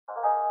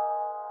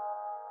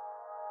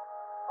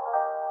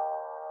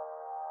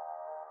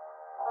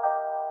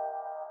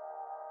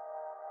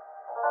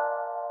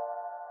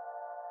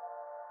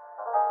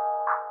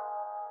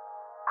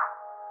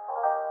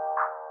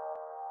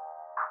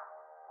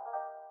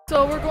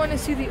So we're going to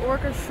see the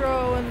Orca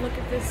show and look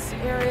at this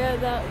area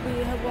that we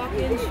have walked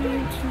into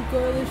to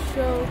go to this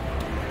show.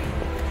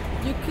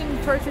 You can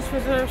purchase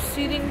reserved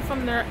seating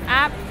from their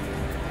app,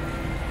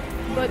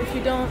 but if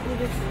you don't, you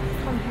just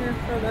come here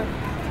for the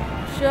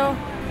show.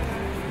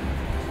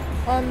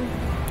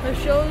 The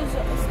shows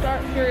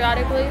start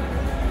periodically.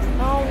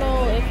 I don't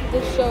know if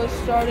this show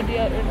has started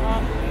yet or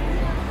not.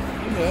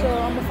 Okay. So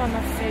I'm gonna find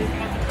my seat.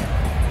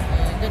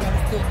 Then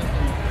I'm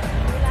still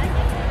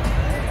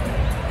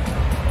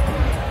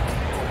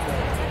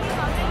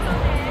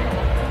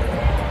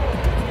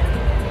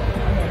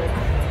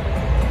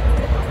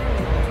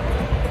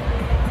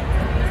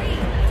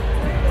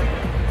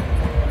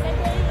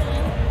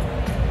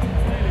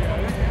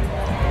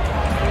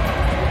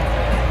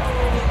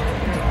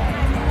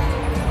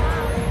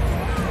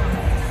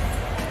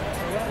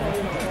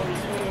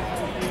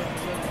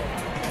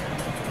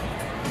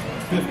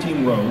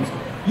 15 rows,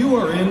 you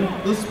are in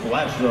the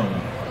splash zone.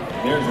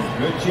 There's a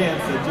good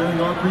chance that during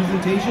our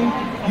presentation,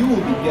 you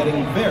will be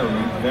getting very,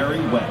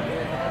 very wet.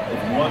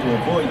 If you want to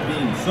avoid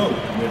being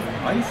soaked with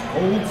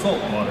ice-cold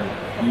salt water,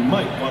 you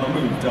might want to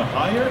move to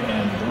higher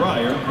and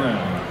drier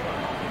ground.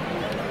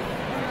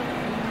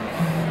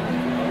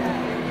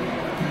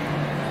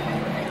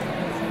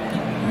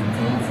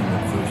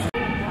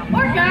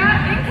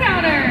 Orca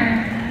encounter!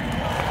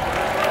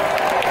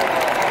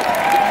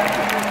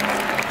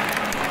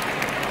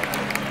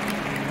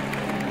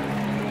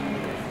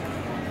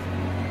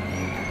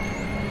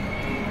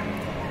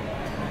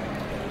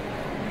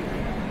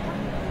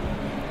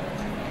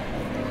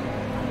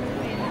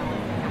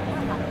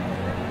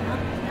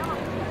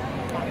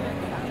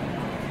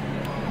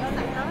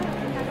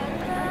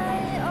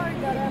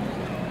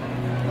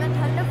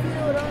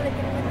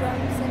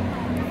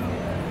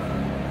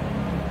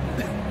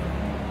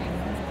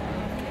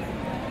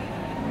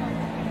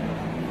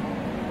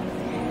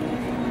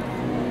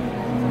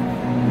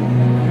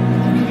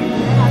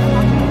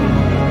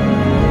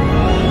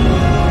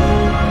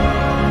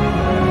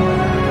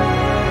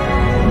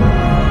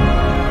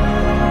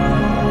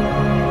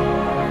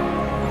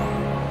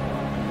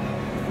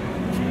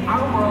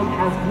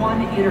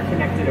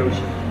 Interconnected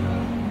ocean.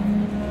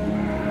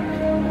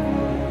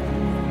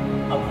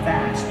 A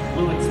vast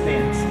blue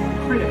expanse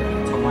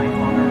critical to life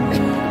on Earth.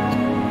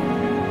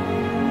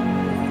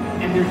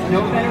 And there's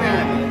no better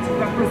animal to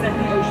represent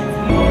the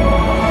ocean's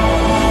people.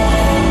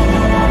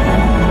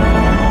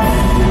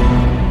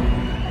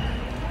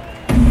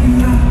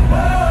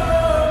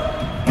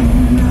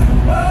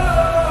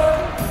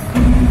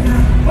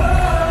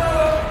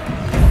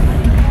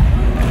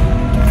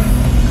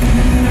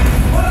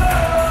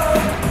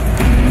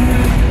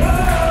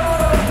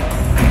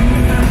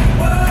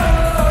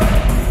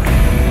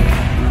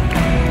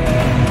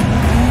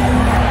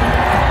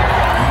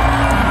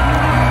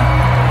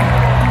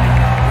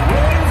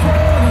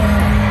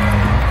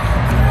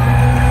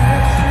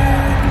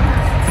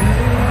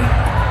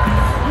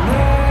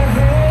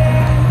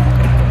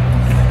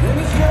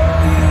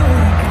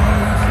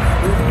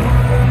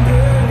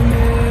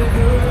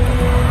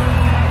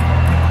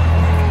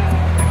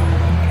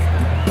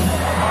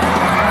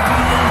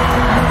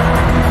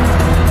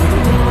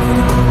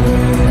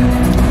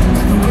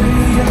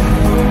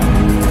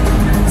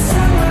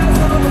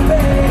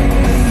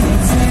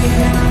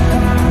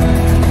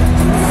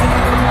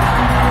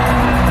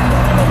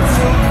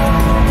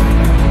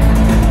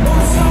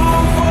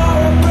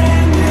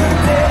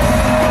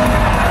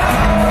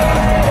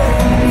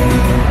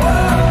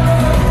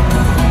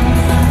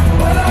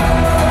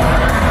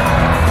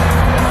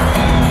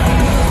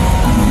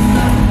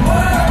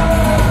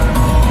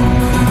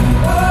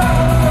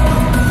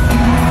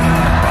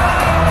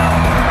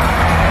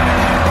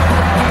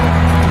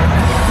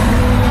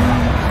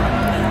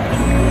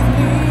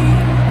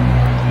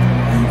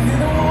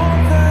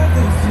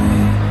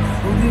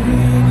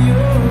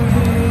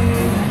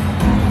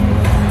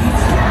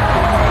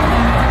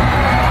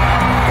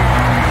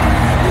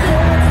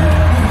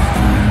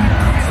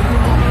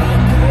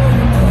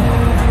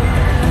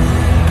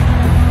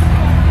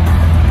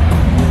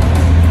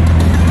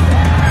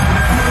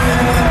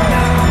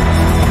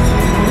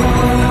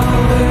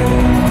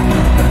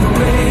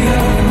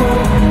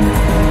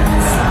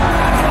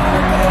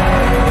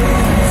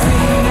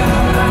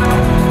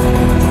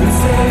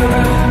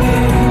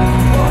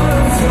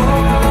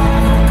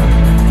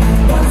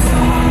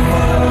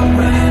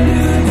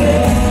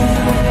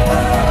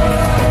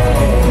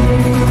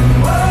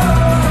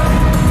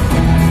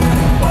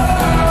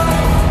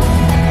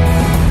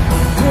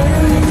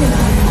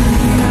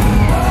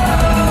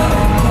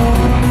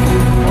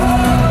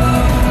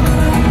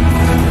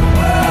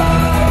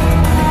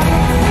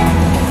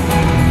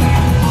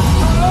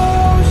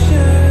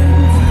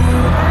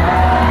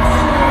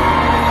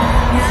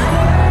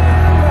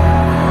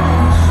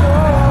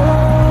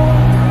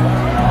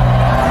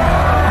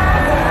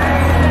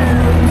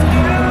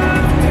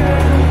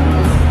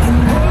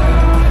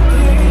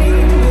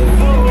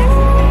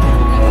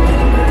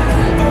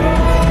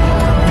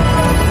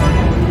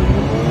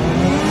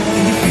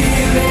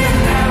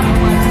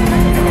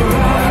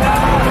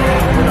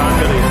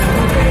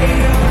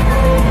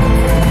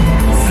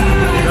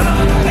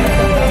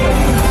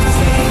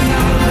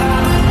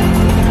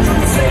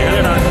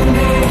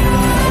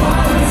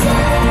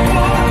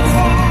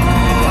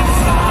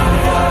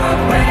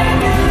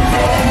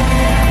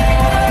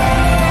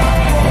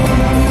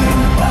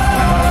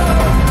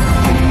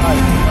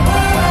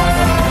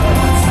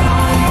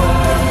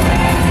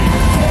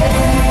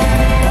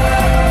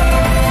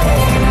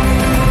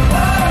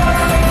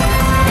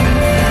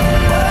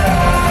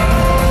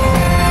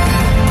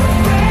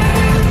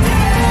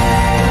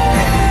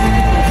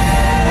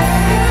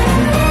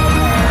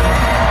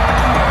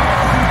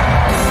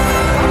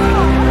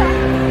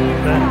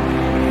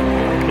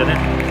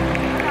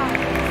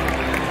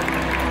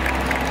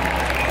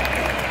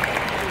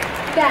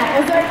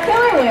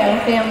 killer whale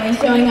family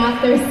showing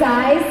off their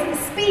size,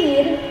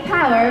 speed,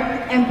 power,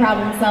 and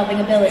problem-solving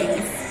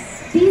abilities.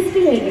 These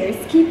behaviors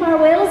keep our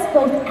whales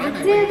both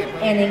active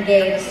and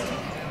engaged.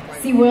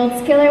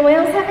 SeaWorld's killer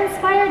whales have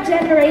inspired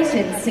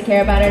generations to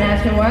care about our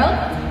natural world,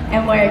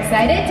 and we're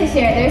excited to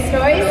share their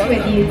stories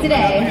with you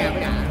today.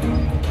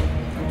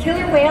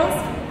 Killer whales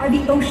are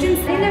the ocean's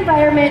An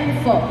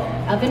environment full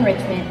of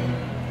enrichment.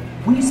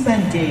 We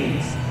spend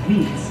days,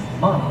 weeks,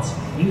 months,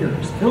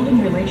 years building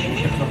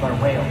relationships with our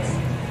whales.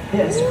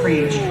 This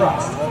creates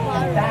trust,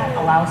 and that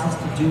allows us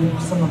to do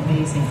some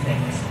amazing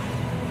things.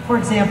 For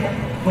example,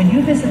 when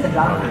you visit the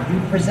doctor, you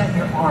present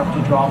your arm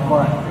to draw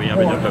blood,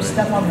 or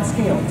step on the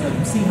scale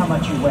to see how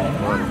much you weigh.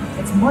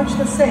 It's much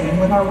the same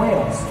with our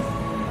whales.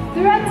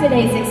 Throughout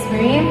today's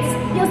experience,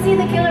 you'll see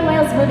the killer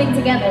whales moving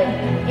together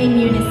in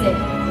unison.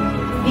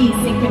 These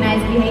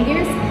synchronized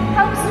behaviors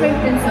help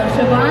strengthen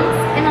social bonds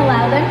and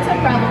allow them to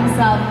problem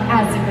solve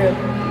as a group.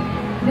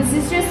 This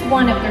is just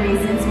one of the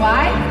reasons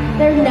why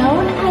they're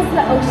known as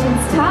the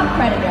ocean's top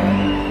predator.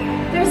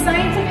 Their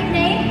scientific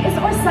name is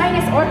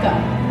Orca.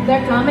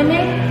 Their common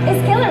name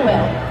is killer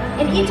whale,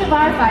 and each of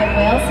our 5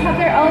 whales have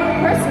their own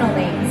personal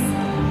names.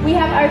 We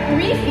have our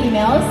 3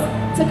 females,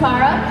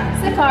 Takara,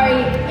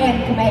 Sakari,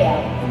 and Kamea,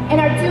 and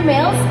our 2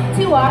 males,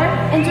 Tuar,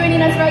 and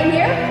joining us right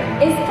here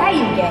is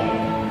Kayuke.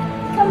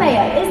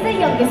 Kamea is the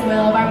youngest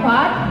whale of our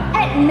pod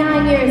at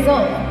 9 years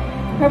old.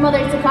 Her mother,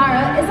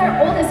 Takara, is our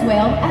oldest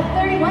whale at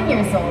 31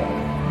 years old.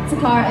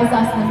 Takara is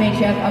also the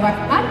matriarch of our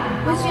pod,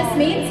 which just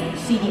means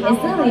she is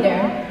the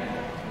leader.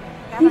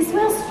 These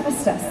whales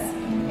trust us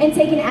and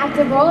take an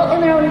active role in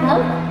their own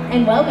health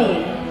and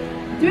well-being.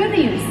 Through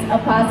the use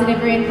of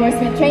positive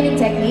reinforcement training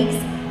techniques,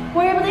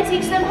 we're able to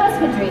teach them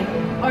husbandry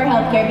or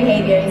healthcare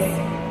behaviors.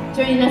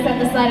 Joining us at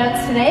the slide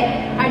outs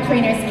today are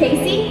trainers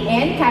Casey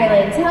and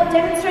Kylan to help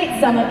demonstrate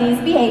some of these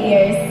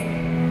behaviors.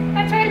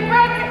 That's right,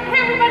 Brooke. Hey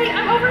everybody,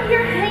 I'm over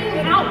here hanging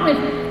out with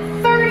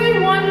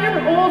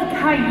 31-year-old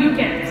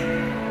Kayuke.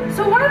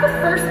 So one of the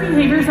first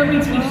behaviors that we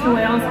teach the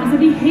whales is a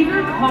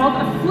behavior called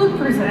a fluke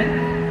present,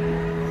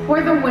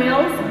 where the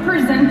whales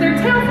present their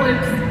tail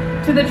flukes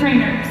to the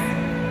trainers.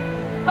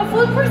 A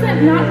fluke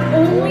present not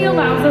only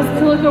allows us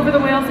to look over the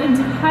whale's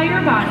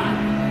entire body,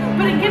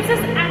 but it gives us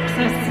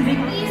access to the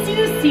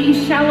easy-to-see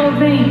shallow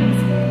veins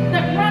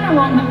that run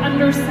along the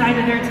underside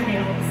of their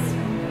tails.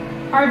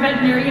 Our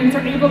veterinarians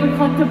are able to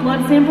collect a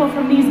blood sample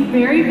from these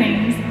very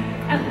veins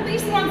at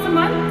least once a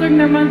month during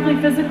their monthly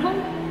physical,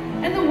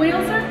 and the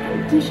whales are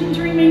conditioned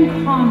to remain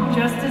calm,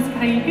 just as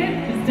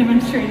Kayuke is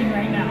demonstrating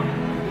right now.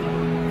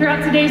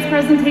 Throughout today's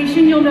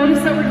presentation, you'll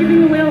notice that we're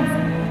giving the whales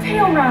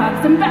tail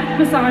rubs and back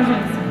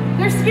massages.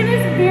 Their skin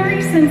is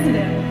very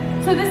sensitive,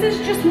 so this is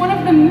just one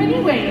of the many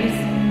ways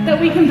that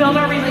we can build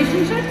our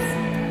relationships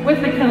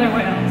with the killer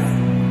whales.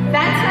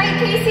 That's right,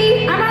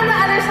 Casey. I'm on the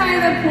other side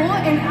of the pool,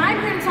 and I'm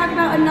here to talk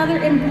about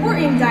another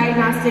important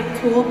diagnostic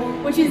tool,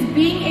 which is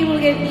being able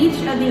to get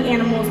each of the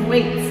animals'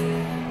 weights.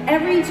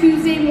 Every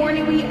Tuesday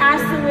morning, we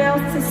ask the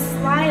whales to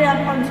slide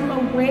up onto a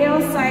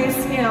whale-sized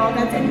scale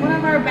that's in one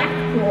of our back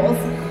pools.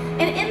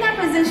 And in that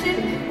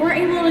position, we're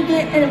able to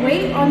get a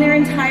weight on their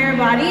entire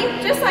body,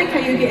 just like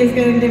Kayuke is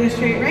going to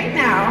demonstrate right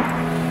now.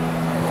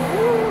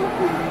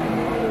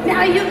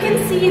 Now you can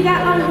see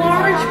that a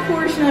large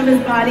portion of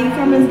his body,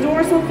 from his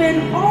dorsal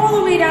fin all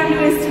the way down to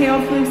his tail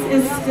flukes,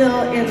 is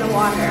still in the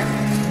water.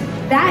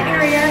 That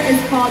area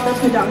is called the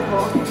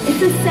peduncle.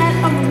 It's a set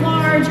of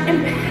large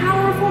and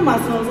powerful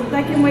muscles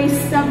that can weigh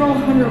several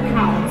hundred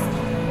pounds.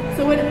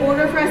 So in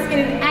order for us to get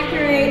an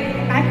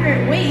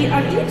accurate weight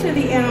on each of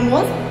the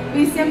animals,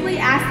 we simply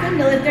ask them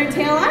to lift their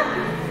tail up.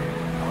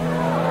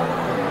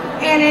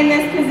 And in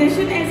this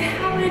position is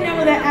how to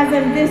know that as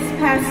of this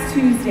past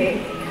Tuesday,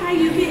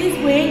 Kayuke is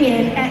weighing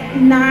in at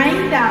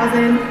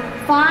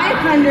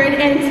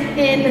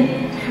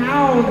 9,510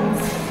 pounds.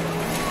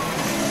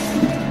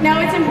 Now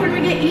it's important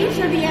to get each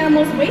of the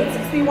animals' weights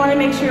because we want to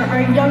make sure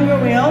our younger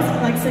whales,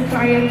 like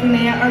Sakari and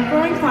Kamea, are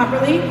growing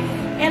properly,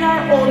 and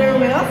our older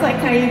whales, like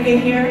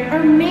Kayuke here,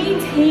 are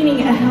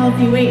maintaining a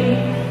healthy weight.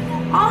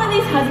 All of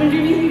these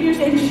husbandry behaviors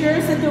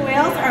ensures that the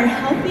whales are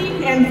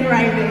healthy and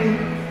thriving.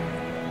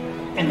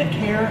 And the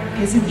care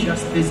isn't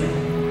just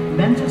physical.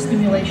 Mental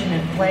stimulation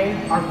and play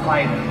are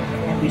vital,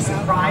 and we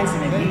surprise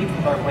and engage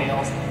with our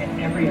whales at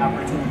every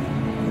opportunity.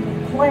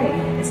 Play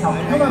is how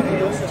killer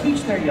whales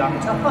teach their young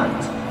to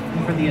hunt,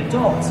 and for the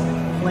adults,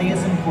 play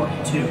is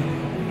important too.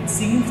 It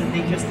seems that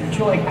they just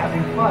enjoy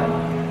having fun.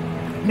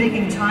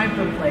 Making time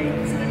for play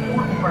is an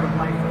important part of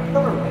life for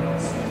killer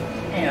whales,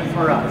 and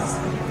for us.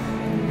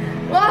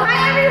 Well,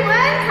 hi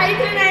everyone!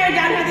 Kayuke and I are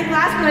down here at the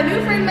glass with my new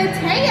friend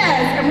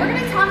Mateus, and we're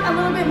going to talk a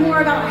little bit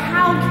more about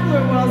how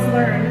killer whales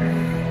learn.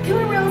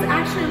 Killer whales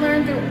actually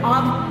learn through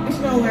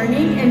observational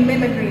learning and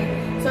mimicry.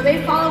 So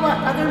they follow what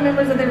other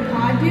members of their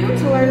pod do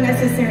to learn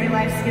necessary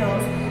life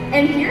skills.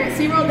 And here at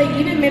SeaWorld, they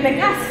even mimic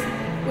us.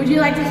 Would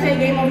you like to play a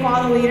game of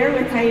Follow the Leader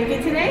with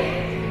Kayuke today?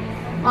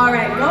 All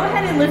right, go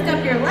ahead and lift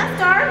up your left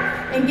arm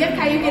and give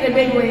Kayuke a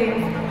big wave.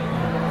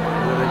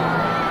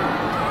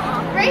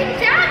 Great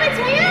job,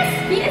 Mateus!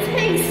 He is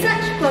paying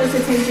such close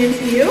attention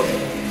to you.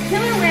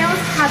 Killer whales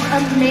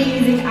have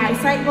amazing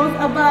eyesight both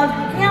above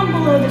and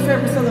below the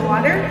surface of the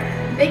water.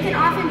 They can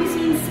often be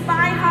seen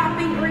spy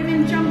hopping or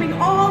even jumping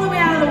all the way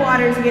out of the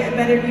water to get a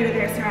better view of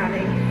their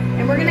surroundings.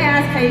 And we're gonna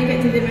ask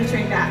Cayuga to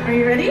demonstrate that. Are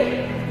you ready?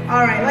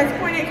 All right, let's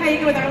point at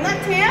Cayuga with our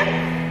left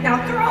hand. Now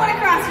throw it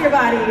across your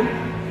body.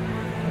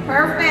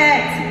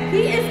 Perfect.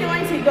 He is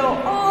going to go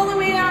all the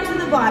way down to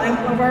the bottom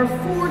of our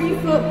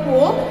 40-foot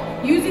pool,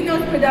 using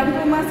those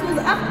peduncle muscles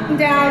up and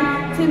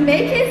down to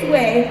make his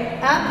way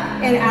up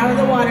and out of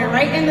the water,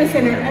 right in the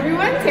center.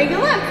 Everyone, take a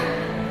look.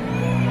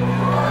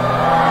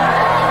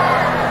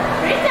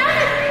 Great job.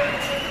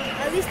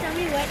 At least tell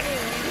me what they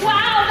were.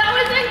 Wow, that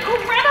was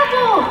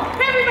incredible.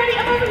 Hey everybody,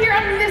 I'm over here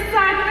on this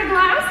side of the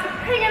glass,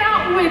 hanging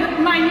out with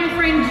my new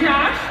friend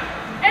Josh,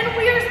 and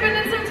we are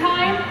spending some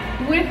time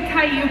with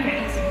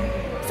cayugas.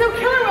 So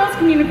killer whales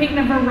communicate in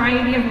a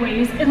variety of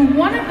ways, and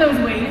one of those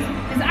ways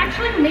is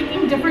actually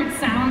making different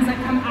sounds that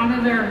come out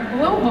of their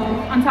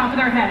blowhole on top of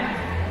their head.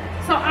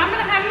 So I'm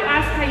gonna have you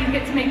ask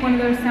Cayuga to make one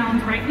of those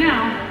sounds right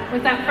now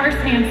with that first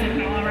hand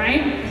signal, all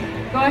right?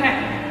 Go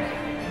ahead.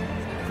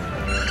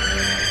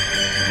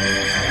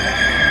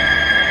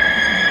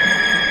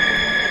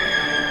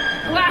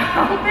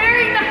 Wow,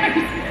 very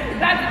nice.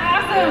 That's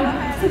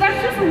awesome. So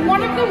that's just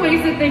one of the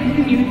ways that they can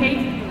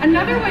communicate.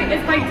 Another way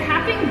is by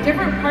tapping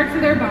different parts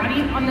of their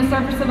body on the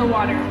surface of the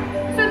water.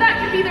 So that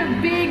could be their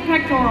big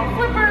pectoral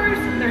flippers,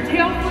 their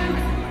tail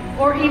flukes,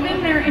 or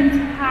even their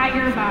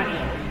entire body.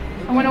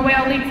 And when a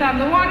whale leaps out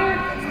of the water,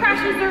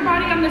 crashes their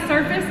body on the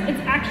surface,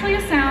 it's actually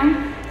a sound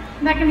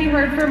that can be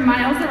heard for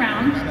miles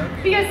around,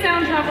 because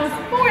sound travels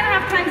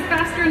 4.5 times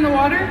faster in the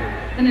water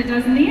than it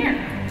does in the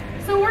air.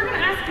 So we're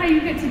gonna ask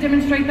Cayuga to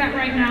demonstrate that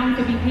right now with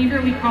a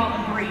behavior we call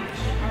a breach,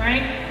 all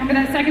right? Remember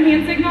that second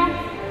hand signal?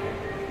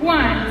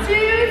 1,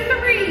 2,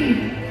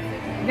 3.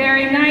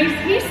 Very nice.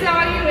 He saw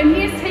you and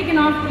he is taking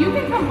off. You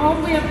can come all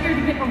the way up here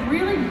to get a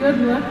really good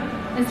look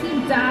as he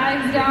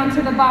dives down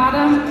to the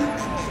bottom.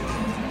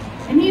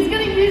 And he's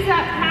gonna use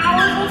that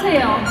powerful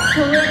tail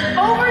to lift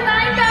over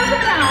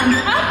 9,000 pounds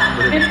up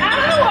and out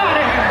of the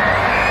water.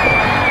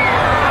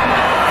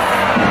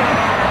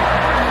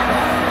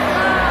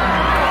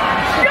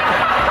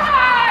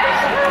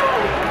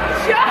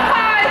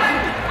 Josh!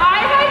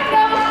 I had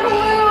no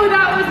clue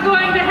that was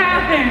going to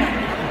happen.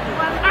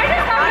 I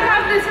just happen to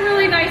have this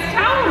really nice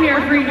towel here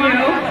for you.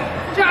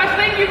 Josh,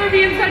 thank you for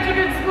being such a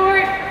good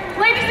sport.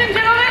 Ladies and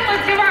gentlemen,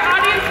 let's give our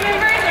audience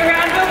members a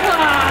round of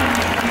applause.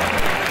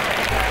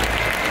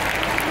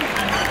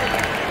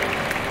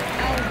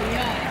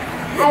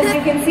 As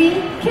you can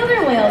see,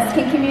 killer whales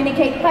can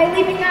communicate by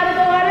leaping out of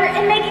the water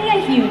and making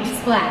a huge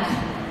splash.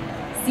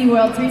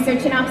 SeaWorld's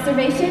research and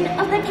observation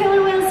of the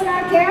killer whales in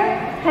our care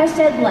has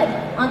shed light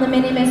on the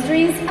many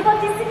mysteries about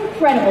these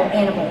incredible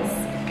animals.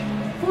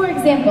 For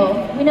example,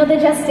 we know the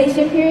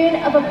gestation period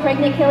of a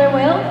pregnant killer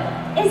whale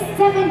is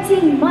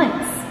 17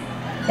 months.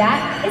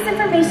 That is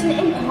information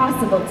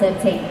impossible to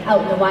obtain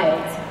out in the wild.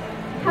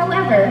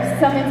 However,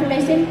 some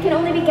information can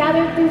only be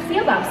gathered through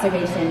field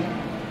observation.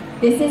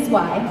 This is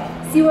why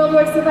SeaWorld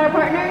works with our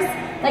partners,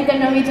 like the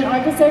Norwegian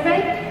Orca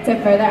survey, to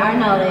further our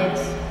knowledge.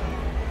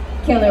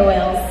 Killer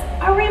whales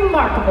are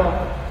remarkable,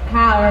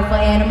 powerful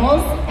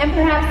animals, and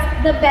perhaps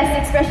the best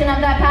expression of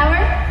that power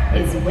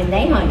is when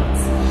they hunt.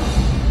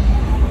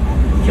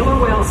 Killer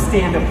whales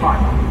stand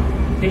apart.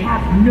 They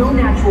have no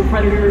natural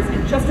predators,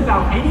 and just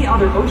about any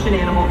other ocean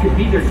animal could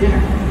be their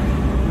dinner.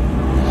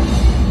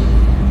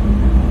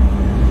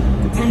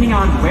 Depending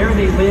on where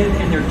they live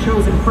and their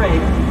chosen prey,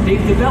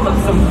 they've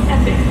developed some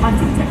epic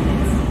hunting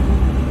techniques.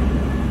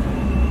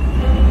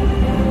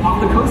 Off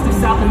the coast of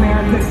South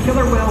America,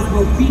 killer whales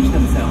will beach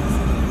themselves,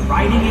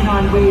 riding in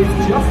on waves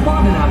just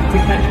long enough to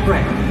catch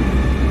prey.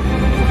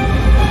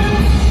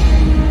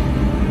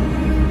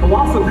 They'll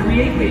also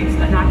create waves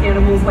that knock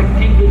animals like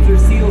penguins or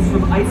seals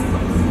from ice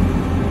cliffs.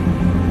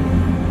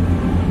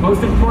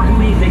 Most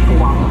importantly, they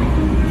cooperate,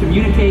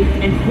 communicate,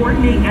 and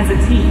coordinate as a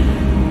team.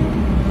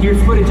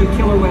 Here's footage of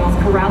killer whales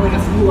corralling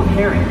a school of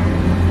herring.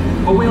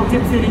 A whale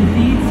dips in and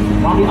feeds,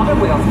 while the other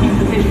whales keep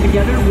the fish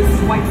together with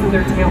swipes of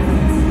their tail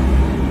fins.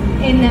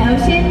 In the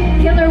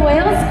ocean, killer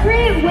whales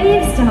create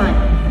waves to hunt,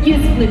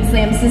 use fluke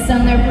slams to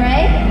stun their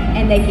prey,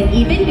 and they can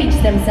even beach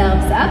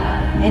themselves up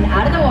and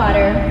out of the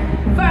water.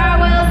 For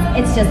our whales,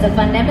 it's just a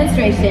fun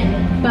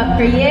demonstration, but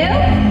for you,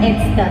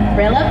 it's the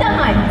thrill of the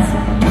hunt.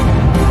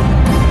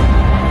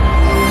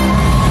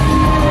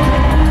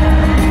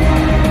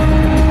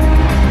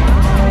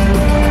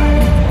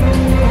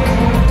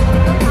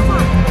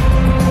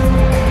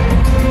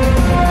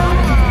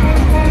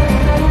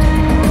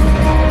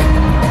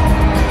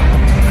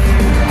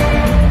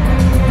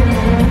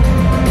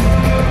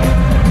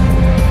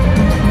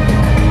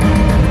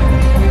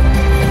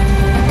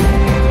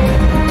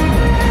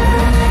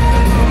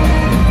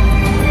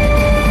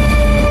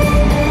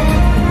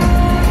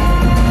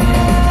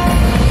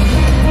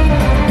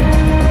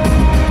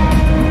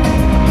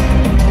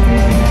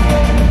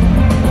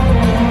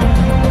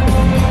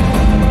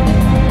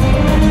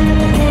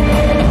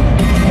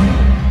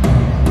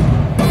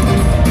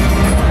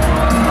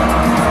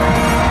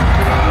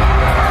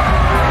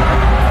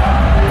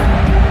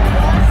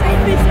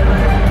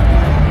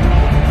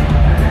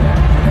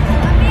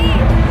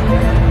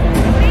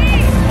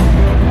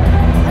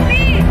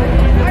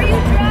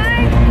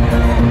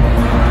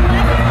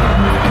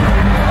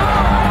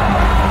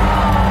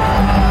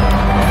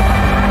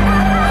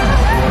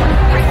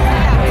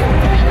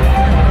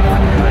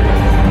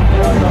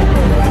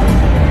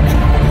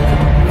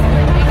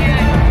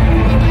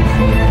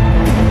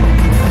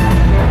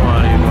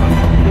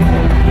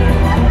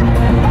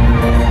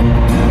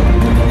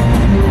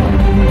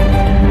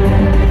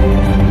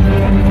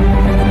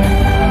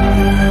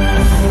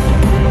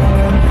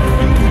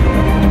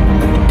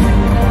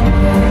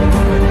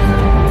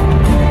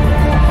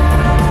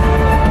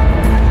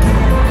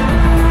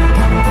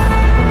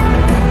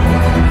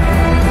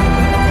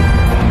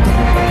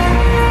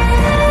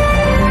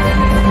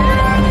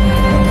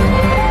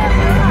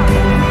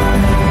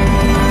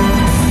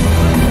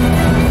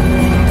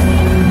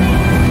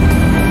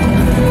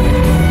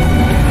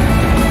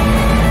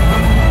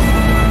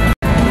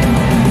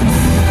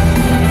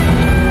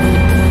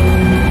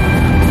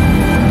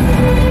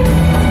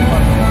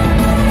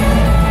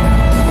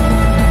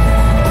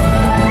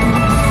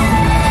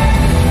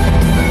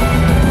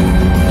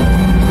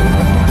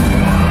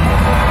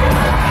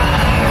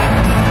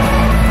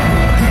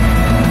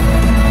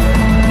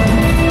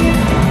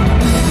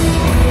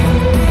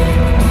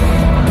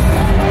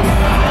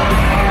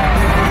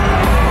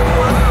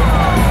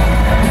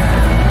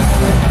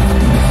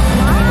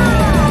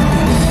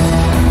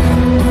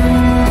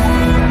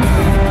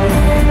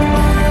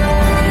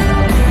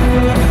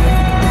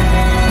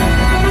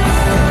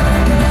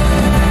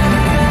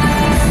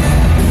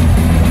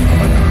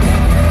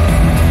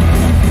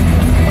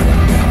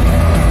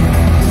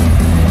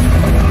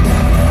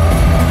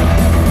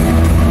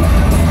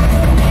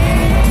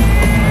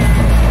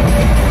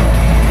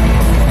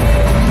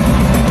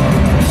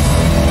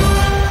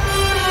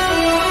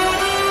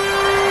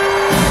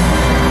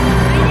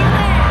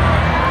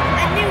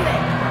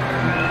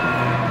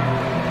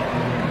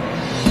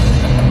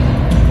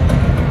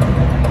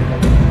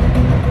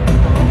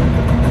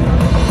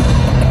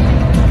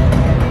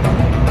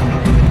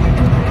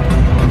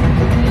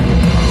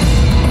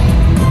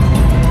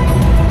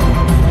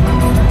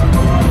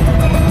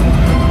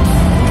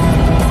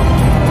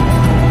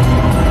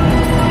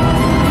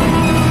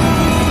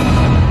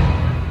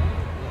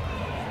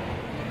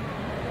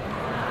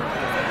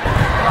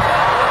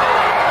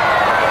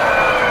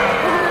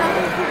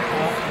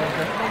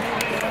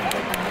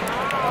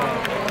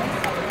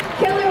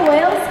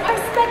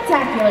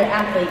 spectacular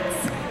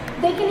athletes.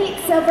 They can eat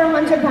several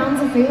hundred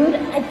pounds of food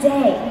a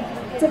day.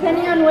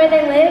 Depending on where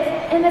they live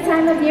and the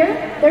time of year,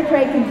 their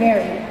prey can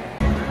vary.